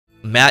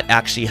Matt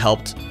actually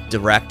helped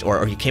direct,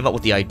 or he came up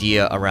with the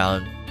idea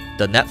around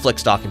the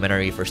Netflix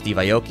documentary for Steve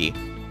Aoki.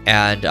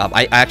 And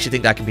I actually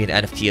think that can be an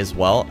NFT as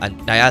well.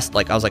 And I asked,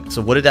 I was like,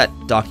 so what did that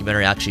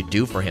documentary actually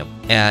do for him?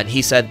 And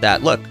he said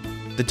that, look,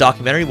 the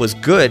documentary was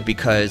good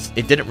because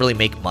it didn't really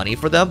make money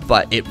for them,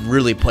 but it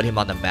really put him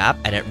on the map,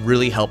 and it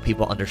really helped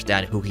people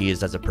understand who he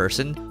is as a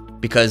person.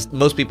 Because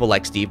most people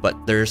like Steve, but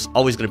there's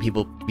always going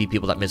to be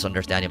people that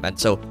misunderstand him. And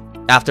so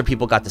after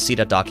people got to see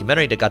that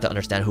documentary, they got to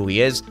understand who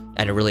he is,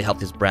 and it really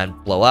helped his brand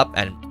blow up,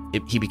 and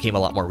he became a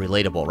lot more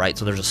relatable, right?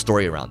 So there's a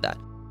story around that.